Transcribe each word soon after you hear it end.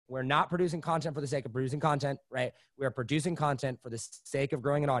We're not producing content for the sake of producing content, right? We're producing content for the sake of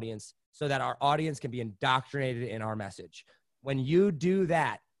growing an audience so that our audience can be indoctrinated in our message. When you do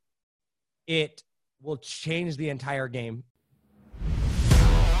that, it will change the entire game.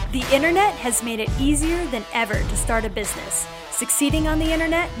 The internet has made it easier than ever to start a business. Succeeding on the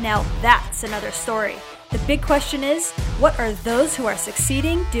internet, now that's another story. The big question is, what are those who are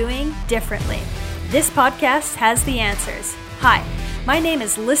succeeding doing differently? This podcast has the answers. Hi, my name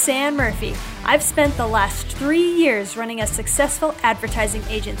is Lisanne Murphy. I've spent the last 3 years running a successful advertising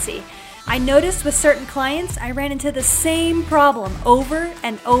agency. I noticed with certain clients, I ran into the same problem over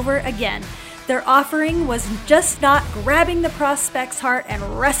and over again. Their offering was just not grabbing the prospect's heart and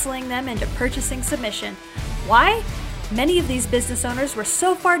wrestling them into purchasing submission. Why? Many of these business owners were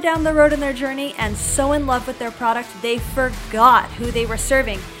so far down the road in their journey and so in love with their product, they forgot who they were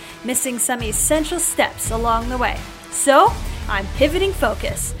serving, missing some essential steps along the way. So, I'm pivoting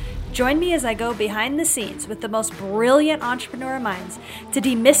focus. Join me as I go behind the scenes with the most brilliant entrepreneur minds to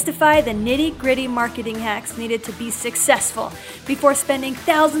demystify the nitty-gritty marketing hacks needed to be successful before spending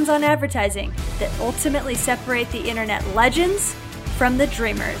thousands on advertising that ultimately separate the internet legends from the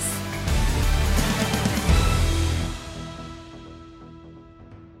dreamers.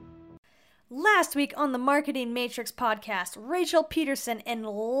 Last week on the Marketing Matrix podcast, Rachel Peterson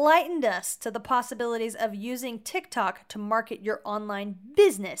enlightened us to the possibilities of using TikTok to market your online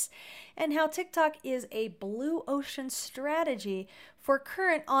business and how TikTok is a blue ocean strategy for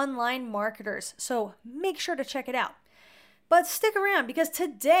current online marketers. So make sure to check it out. But stick around because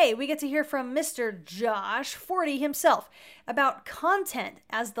today we get to hear from Mr. Josh Forti himself about content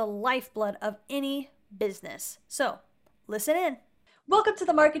as the lifeblood of any business. So listen in. Welcome to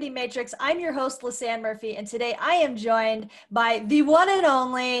the Marketing Matrix. I'm your host, Lisanne Murphy, and today I am joined by the one and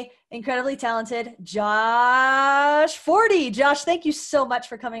only, incredibly talented Josh Forti. Josh, thank you so much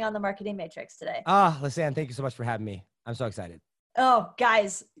for coming on the Marketing Matrix today. Lisanne, thank you so much for having me. I'm so excited. Oh,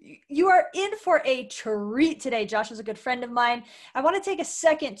 guys, you are in for a treat today. Josh is a good friend of mine. I want to take a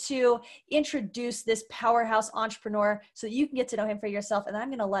second to introduce this powerhouse entrepreneur so that you can get to know him for yourself, and I'm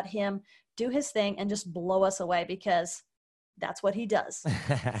going to let him do his thing and just blow us away because that's what he does.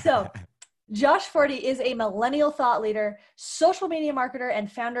 So Josh Forti is a millennial thought leader, social media marketer,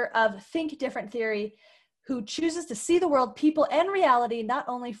 and founder of Think Different Theory, who chooses to see the world, people, and reality not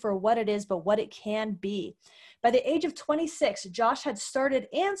only for what it is, but what it can be. By the age of 26, Josh had started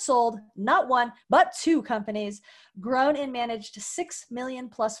and sold not one, but 2 companies, grown and managed 6 million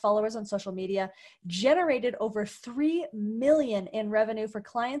plus followers on social media, generated over 3 million in revenue for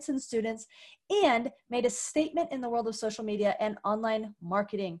clients and students, and made a statement in the world of social media and online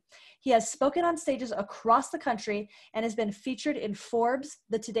marketing. He has spoken on stages across the country and has been featured in Forbes,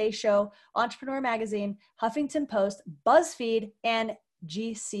 The Today Show, Entrepreneur Magazine, Huffington Post, BuzzFeed, and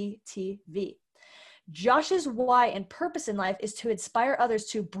GCTV. Josh's why and purpose in life is to inspire others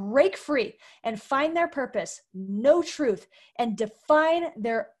to break free and find their purpose, know truth, and define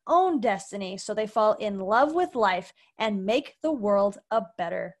their own destiny so they fall in love with life and make the world a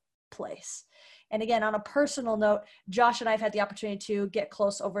better place. And again, on a personal note, Josh and I have had the opportunity to get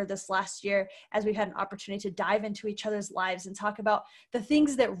close over this last year as we've had an opportunity to dive into each other's lives and talk about the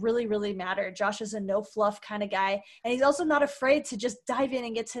things that really, really matter. Josh is a no fluff kind of guy, and he's also not afraid to just dive in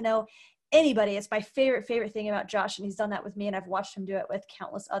and get to know anybody. It's my favorite thing about Josh, and he's done that with me, and I've watched him do it with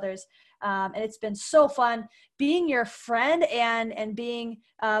countless others. And it's been so fun being your friend and being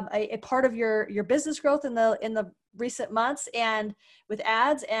a part of your business growth in the recent months and with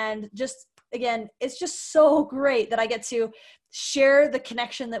ads. And just, again, it's just so great that I get to share the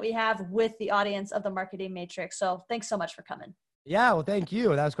connection that we have with the audience of the Marketing Matrix. So thanks so much for coming. Yeah, well, thank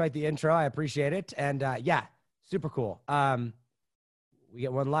you. That was quite the intro. I appreciate it. And yeah, super cool. We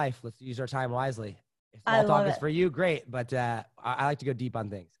get one life. Let's use our time wisely. If small talk is for you, great. But I like to go deep on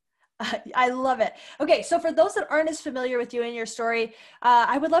things. I love it. Okay, so for those that aren't as familiar with you and your story,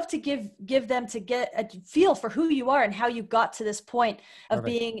 I would love to give them to get a feel for who you are and how you got to this point of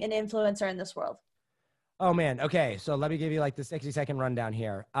being an influencer in this world. Oh, man. Okay, so let me give you like the 60-second rundown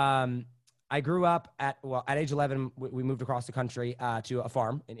here. I grew up at age 11, we moved across the country to a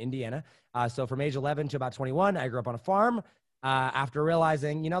farm in Indiana. So from age 11 to about 21, I grew up on a farm. After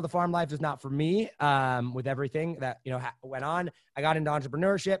realizing, the farm life is not for me, with everything that, went on, I got into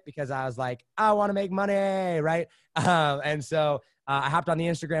entrepreneurship because I was like, I want to make money. Right. And so I hopped on the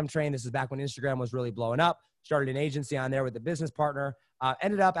Instagram train. This is back when Instagram was really blowing up, started an agency on there with a business partner,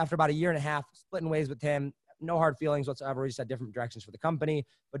 ended up after about a year and a half splitting ways with him. No hard feelings whatsoever. We just had different directions for the company.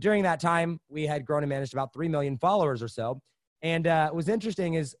 But during that time, we had grown and managed about 3 million followers or so. And what was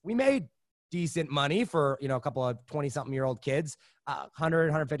interesting is we made decent money for, you know, a couple of 20-something-year-old kids,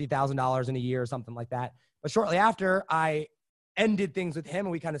 $150,000 in a year or something like that. But shortly after I ended things with him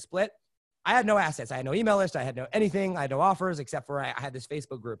and we kind of split, I had no assets. I had no email list. I had no anything. I had no offers except for I had this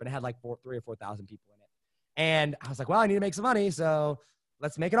Facebook group and it had like 3,000 or 4,000 people in it. And I was like, well, I need to make some money. So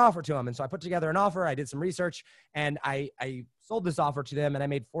let's make an offer to him. And so I put together an offer. I did some research and I sold this offer to them and I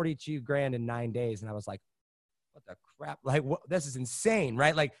made 42 grand in 9 days. And I was like, what the crap? Like, what? This is insane,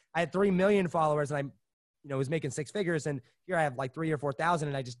 right? Like I had 3 million followers and I, you know, was making 6 figures. And here I have like 3,000 or 4,000.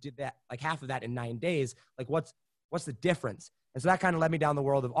 And I just did that, like half of that in 9 days. Like what's the difference? And so that kind of led me down the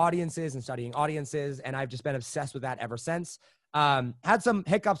world of audiences and studying audiences. And I've just been obsessed with that ever since. Had some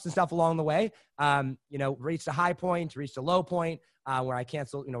hiccups and stuff along the way. You know, reached a high point, reached a low point, where I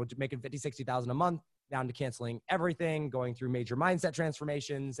canceled, you know, making 50, 60,000 a month down to canceling everything, going through major mindset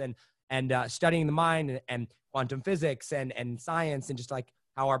transformations and studying the mind and quantum physics and science and just like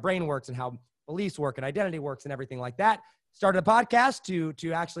how our brain works and how beliefs work and identity works and everything like that. Started a podcast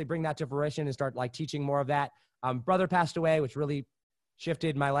to actually bring that to fruition and start like teaching more of that. Brother passed away, which really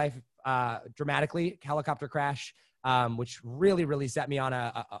shifted my life dramatically. Helicopter crash, which really, really set me on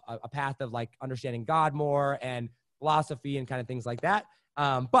a path of like understanding God more and philosophy and kind of things like that.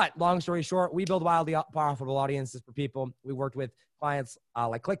 But long story short, we build wildly profitable audiences for people. We worked with clients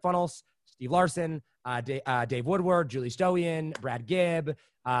like ClickFunnels, Steve Larson, Dave Woodward, Julie Stoian, Brad Gibb,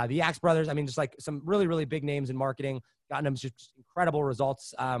 the Axe Brothers. I mean, just like some really, really big names in marketing, gotten them just incredible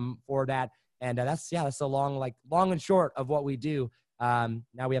results for that. And that's the long and short of what we do.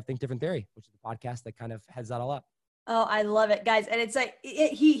 Now we have Think Different Theory, which is the podcast that kind of heads that all up. Oh, I love it, guys. And it's like,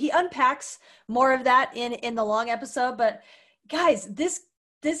 he unpacks more of that in the long episode, but guys, this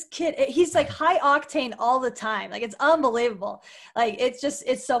kid, he's like high octane all the time. Like it's unbelievable. Like it's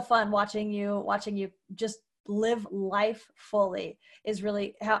so fun watching you just live life fully is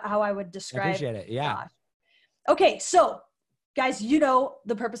really how I would describe. I appreciate it. Yeah. Josh. Okay. So guys, you know,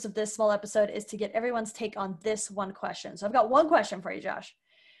 the purpose of this small episode is to get everyone's take on this one question. So I've got one question for you, Josh.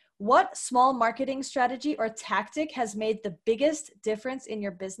 What small marketing strategy or tactic has made the biggest difference in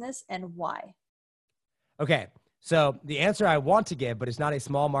your business and why? Okay. So the answer I want to give, but it's not a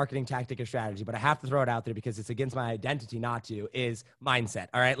small marketing tactic or strategy, but I have to throw it out there because it's against my identity not to, is mindset.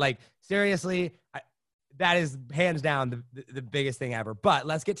 All right. Like seriously, that is hands down the biggest thing ever, but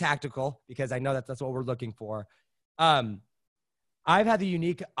let's get tactical because I know that's what we're looking for. I've had the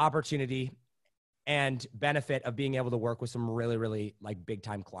unique opportunity and benefit of being able to work with some really, really like big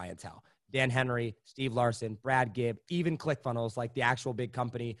time clientele. Dan Henry, Steve Larson, Brad Gibb, even ClickFunnels, like the actual big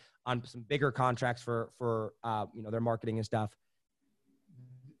company on some bigger contracts for you know, their marketing and stuff.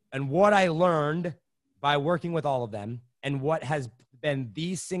 And what I learned by working with all of them and what has been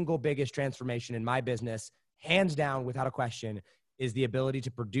the single biggest transformation in my business, hands down, without a question, is the ability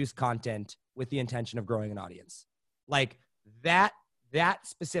to produce content with the intention of growing an audience. Like that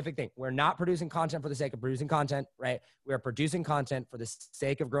specific thing. We're not producing content for the sake of producing content, right? We are producing content for the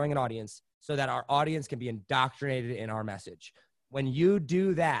sake of growing an audience so that our audience can be indoctrinated in our message. When you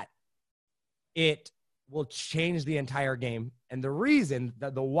do that, it will change the entire game. And the reason,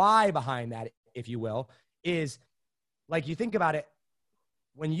 the why behind that, if you will, is like you think about it,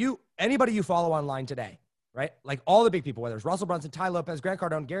 when anybody you follow online today, right? Like all the big people, whether it's Russell Brunson, Ty Lopez, Grant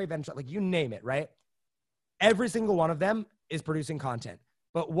Cardone, Gary Vaynerchuk, like you name it, right? Every single one of them is producing content.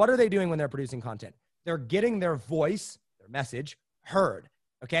 But what are they doing when they're producing content? They're getting their voice, their message, heard,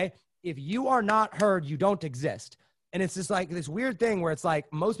 okay? If you are not heard, you don't exist. And it's just like this weird thing where it's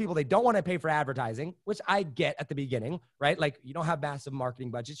like most people, they don't want to pay for advertising, which I get at the beginning, right? Like you don't have massive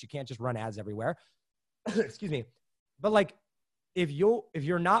marketing budgets. You can't just run ads everywhere. Excuse me. But like if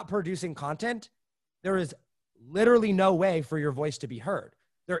you're not producing content, there is literally no way for your voice to be heard.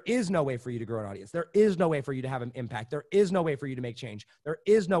 There is no way for you to grow an audience. There is no way for you to have an impact. There is no way for you to make change. There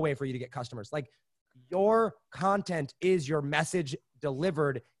is no way for you to get customers. Like your content is your message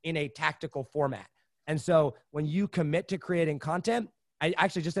delivered in a tactical format. And so when you commit to creating content, I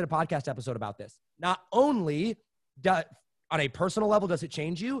actually just did a podcast episode about this. Not only on a personal level does it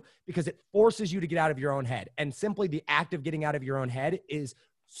change you, because it forces you to get out of your own head. And simply the act of getting out of your own head is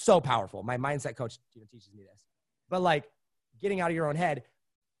so powerful. My mindset coach teaches me this. But like getting out of your own head,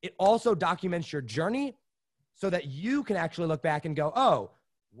 it also documents your journey so that you can actually look back and go, oh,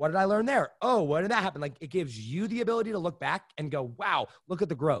 what did I learn there? Oh, what did that happen? Like it gives you the ability to look back and go, wow, look at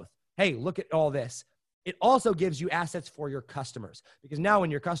the growth. Hey, look at all this. It also gives you assets for your customers, because now when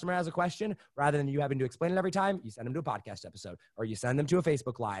your customer has a question, rather than you having to explain it every time, you send them to a podcast episode or you send them to a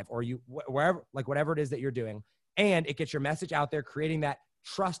Facebook Live or you wherever, like whatever it is that you're doing. And it gets your message out there, creating that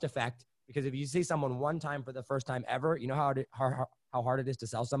trust effect. Because if you see someone one time for the first time ever, you know how hard it is to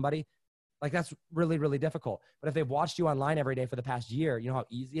sell somebody? Like that's really, really difficult. But if they've watched you online every day for the past year, you know how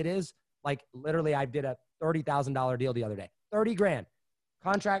easy it is? Like literally I did a $30,000 deal the other day, 30 grand.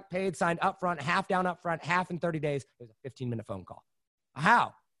 Contract paid, signed upfront, half down upfront, half in 30 days. It was a 15-minute phone call.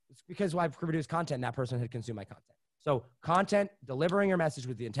 How? It's because I've produced content and that person had consumed my content. So content, delivering your message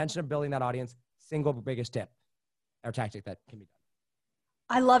with the intention of building that audience, single biggest tip or tactic that can be done.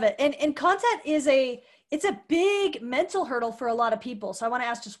 I love it. And content is it's a big mental hurdle for a lot of people. So I want to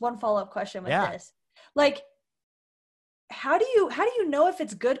ask just one follow-up question with this. Like, how do you know if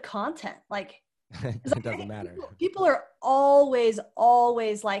it's good content? Like, it doesn't matter. People are always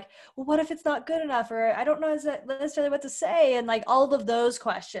like, well, what if it's not good enough? Or I don't know necessarily what to say. And like all of those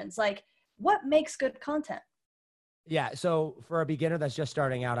questions, like what makes good content? Yeah. So for a beginner that's just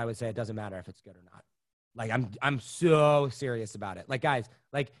starting out, I would say it doesn't matter if it's good or not. Like I'm so serious about it. Like guys,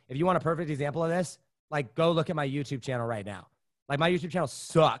 like if you want a perfect example of this, like go look at my YouTube channel right now. Like my YouTube channel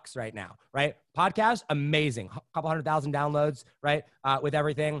sucks right now, right? Podcast, amazing. A couple 100,000 downloads, right? With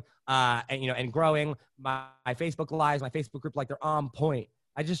everything, and growing. My Facebook lives, my Facebook group, like they're on point.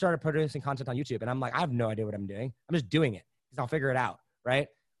 I just started producing content on YouTube and I'm like, I have no idea what I'm doing. I'm just doing it because I'll figure it out, right?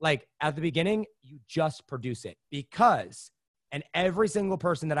 Like at the beginning, you just produce it and every single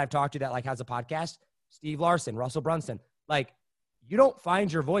person that I've talked to that like has a podcast, Steve Larson, Russell Brunson, like you don't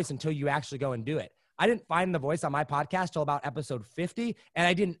find your voice until you actually go and do it. I didn't find the voice on my podcast till about episode 50. And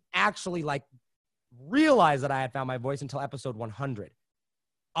I didn't actually like realize that I had found my voice until episode 100,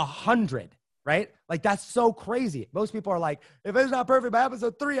 right? Like that's so crazy. Most people are like, if it's not perfect by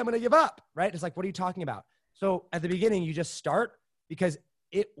episode 3, I'm going to give up, right? It's like, what are you talking about? So at the beginning, you just start because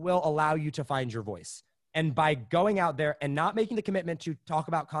it will allow you to find your voice. And by going out there and not making the commitment to talk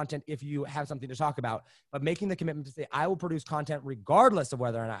about content if you have something to talk about, but making the commitment to say, I will produce content regardless of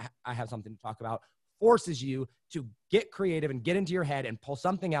whether or not I have something to talk about, forces you to get creative and get into your head and pull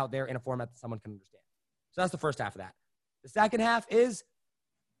something out there in a format that someone can understand. So that's the first half of that. The second half is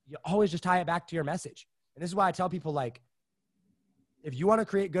you always just tie it back to your message. And this is why I tell people, like, if you want to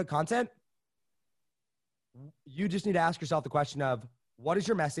create good content, you just need to ask yourself the question of what is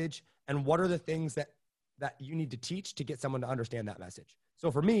your message and what are the things that you need to teach to get someone to understand that message.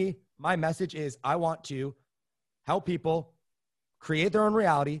 So for me, my message is I want to help people create their own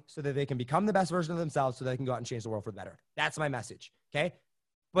reality so that they can become the best version of themselves so they can go out and change the world for the better. That's my message, okay?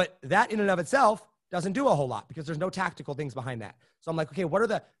 But that in and of itself doesn't do a whole lot because there's no tactical things behind that. So I'm like, okay, what are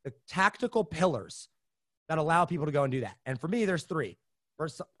the tactical pillars that allow people to go and do that? And for me, there's 3. For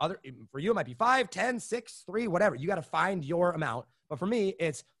you, it might be 5, 10, 6, 3, whatever. You got to find your amount. But for me,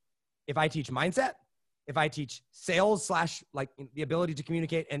 it's if I teach mindset, if I teach sales / like the ability to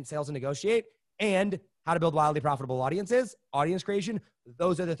communicate and sales and negotiate, and how to build wildly profitable audiences, audience creation,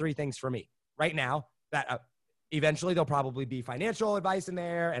 those are the 3 things for me right now that eventually there'll probably be financial advice in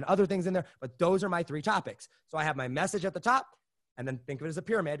there and other things in there, but those are my 3 topics. So I have my message at the top, and then think of it as a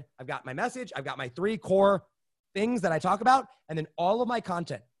pyramid. I've got my message, I've got my 3 core things that I talk about, and then all of my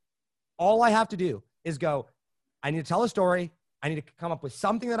content. All I have to do is go, I need to tell a story, I need to come up with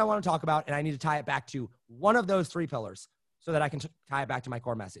something that I want to talk about, and I need to tie it back to one of those 3 pillars so that I can tie it back to my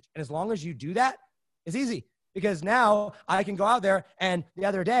core message. And as long as you do that, it's easy because now I can go out there. And the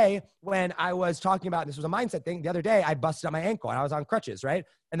other day when I was talking about, this was a mindset thing, the other day I busted up my ankle and I was on crutches, right?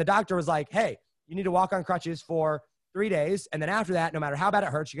 And the doctor was like, hey, you need to walk on crutches for 3 days. And then after that, no matter how bad it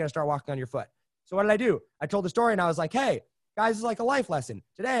hurts, you got to start walking on your foot. So what did I do? I told the story and I was like, hey, guys, it's like a life lesson.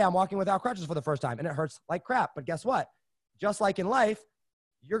 Today I'm walking without crutches for the first time and it hurts like crap. But guess what? Just like in life,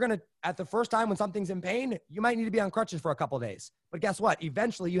 you're going to, at the first time when something's in pain, you might need to be on crutches for a couple of days. But guess what?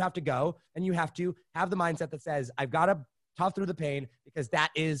 Eventually you have to go and you have to have the mindset that says, I've got to tough through the pain because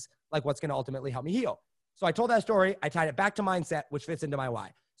that is like what's going to ultimately help me heal. So I told that story. I tied it back to mindset, which fits into my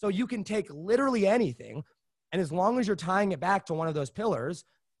why. So you can take literally anything. And as long as you're tying it back to one of those pillars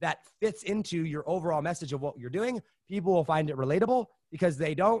that fits into your overall message of what you're doing, people will find it relatable because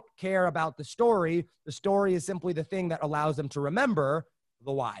they don't care about the story. The story is simply the thing that allows them to remember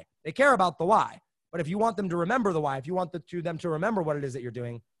the why. They care about the why. But if you want them to remember the why, if you want them to remember what it is that you're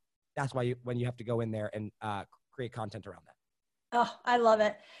doing, that's why when you have to go in there and create content around that. Oh, I love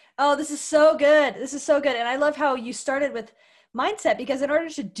it. Oh, this is so good. This is so good. And I love how you started with mindset because in order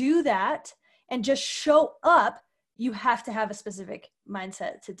to do that and just show up, you have to have a specific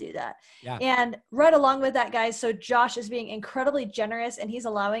mindset to do that. Yeah. And right along with that, guys, so Josh is being incredibly generous and he's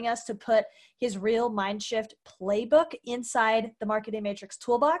allowing us to put his Real Mind Shift playbook inside the Marketing Matrix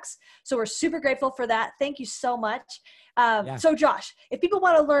toolbox. So we're super grateful for that. Thank you so much. So Josh, if people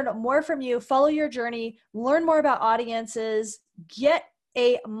want to learn more from you, follow your journey, learn more about audiences, get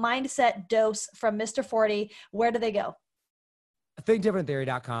a mindset dose from Mr. Forti, where do they go?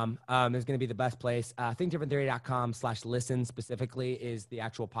 ThinkDifferentTheory.com is going to be the best place. ThinkDifferentTheory.com/listen specifically is the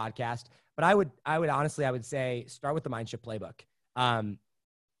actual podcast. But I would honestly, I would say start with the Mindshift Playbook.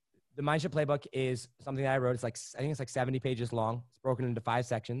 The Mindshift Playbook is something that I wrote. I think it's like 70 pages long. It's broken into 5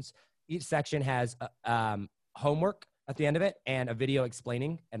 sections. Each section has homework at the end of it and a video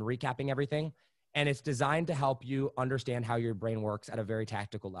explaining and recapping everything. And it's designed to help you understand how your brain works at a very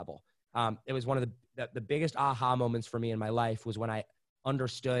tactical level. It was one of the biggest aha moments for me in my life was when I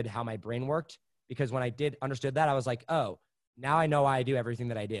understood how my brain worked. Because when I understood that, I was like, oh, now I know why I do everything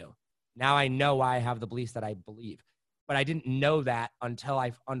that I do. Now I know why I have the beliefs that I believe. But I didn't know that until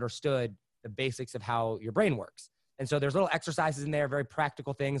I understood the basics of how your brain works. And so there's little exercises in there, very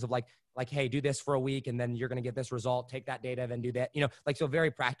practical things of like, hey, do this for a week and then you're going to get this result. Take that data, then do that. So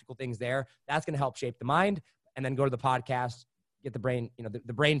very practical things there. That's going to help shape the mind. And then go to the podcast, get the brain,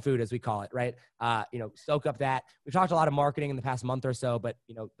 the brain food, as we call it, right? Soak up that. We've talked a lot of marketing in the past month or so, but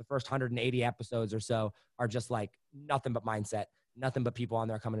the first 180 episodes or so are just like nothing but mindset, nothing but people on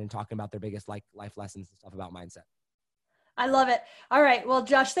there coming and talking about their biggest life lessons and stuff about mindset. I love it. All right. Well,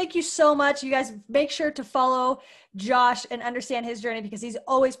 Josh, thank you so much. You guys make sure to follow Josh and understand his journey because he's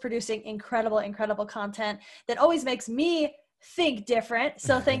always producing incredible, incredible content that always makes me think different.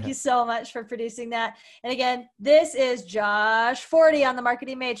 So thank you so much for producing that. And again, this is Josh Forti on the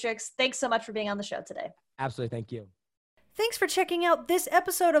Marketing Matrix. Thanks so much for being on the show today. Absolutely. Thank you. Thanks for checking out this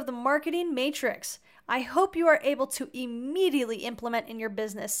episode of the Marketing Matrix. I hope you are able to immediately implement in your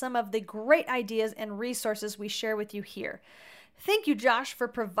business some of the great ideas and resources we share with you here. Thank you, Josh, for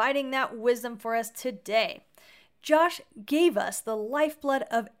providing that wisdom for us today. Josh gave us the lifeblood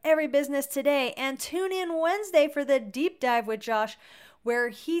of every business today, and tune in Wednesday for the deep dive with Josh, where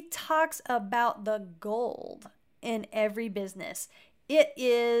he talks about the gold in every business. It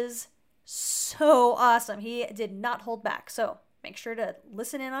is so awesome. He did not hold back. So make sure to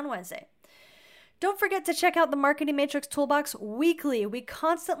listen in on Wednesday. Don't forget to check out the Marketing Matrix Toolbox weekly. We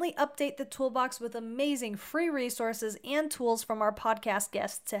constantly update the toolbox with amazing free resources and tools from our podcast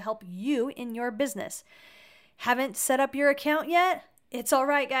guests to help you in your business. Haven't set up your account yet? It's all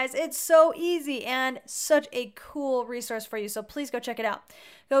right, guys. It's so easy and such a cool resource for you. So please go check it out.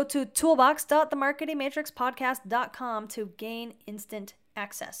 Go to toolbox.themarketingmatrixpodcast.com to gain instant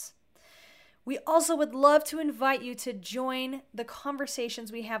access. We also would love to invite you to join the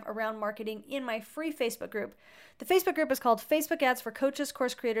conversations we have around marketing in my free Facebook group. The Facebook group is called Facebook Ads for Coaches,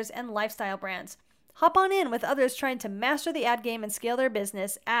 Course Creators, and Lifestyle Brands. Hop on in with others trying to master the ad game and scale their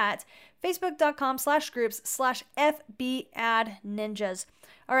business at facebook.com/groups/FBAdNinjas.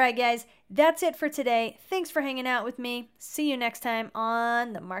 All right, guys, that's it for today. Thanks for hanging out with me. See you next time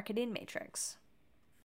on the Marketing Matrix.